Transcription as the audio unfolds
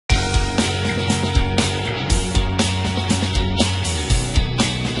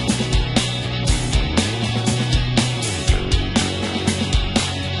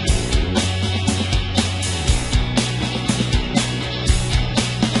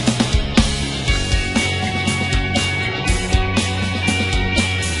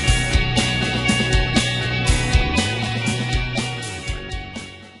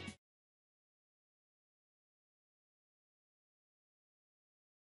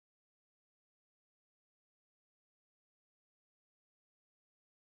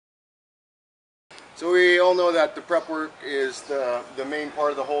So we all know that the prep work is the main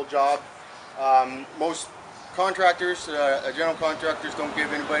part of the whole job. Most contractors, general contractors, don't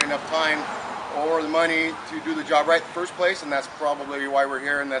give anybody enough time or the money to do the job right in the first place, and that's probably why we're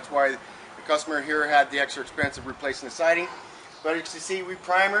here, and that's why the customer here had the extra expense of replacing the siding. But as you see, we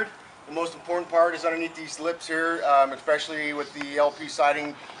primered. The most important part is underneath these lips here, especially with the LP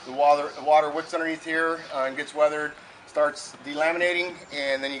siding. The water what's underneath here and gets weathered, starts delaminating,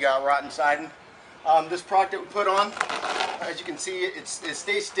 and then you got rotten siding. This product that we put on, as you can see, it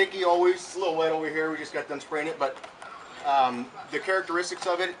stays sticky always. It's a little wet over here. We just got done spraying it, but the characteristics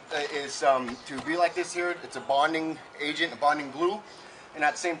of it is to be like this here. It's a bonding agent, a bonding glue, and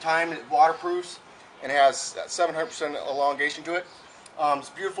at the same time it waterproofs and has 700% elongation to it. It's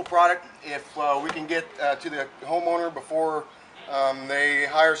a beautiful product. If we can get to the homeowner before they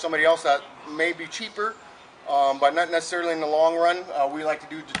hire somebody else that may be cheaper, but not necessarily in the long run, we like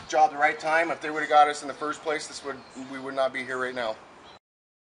to do the job the right time. If they would have got us in the first place, we would not be here right now.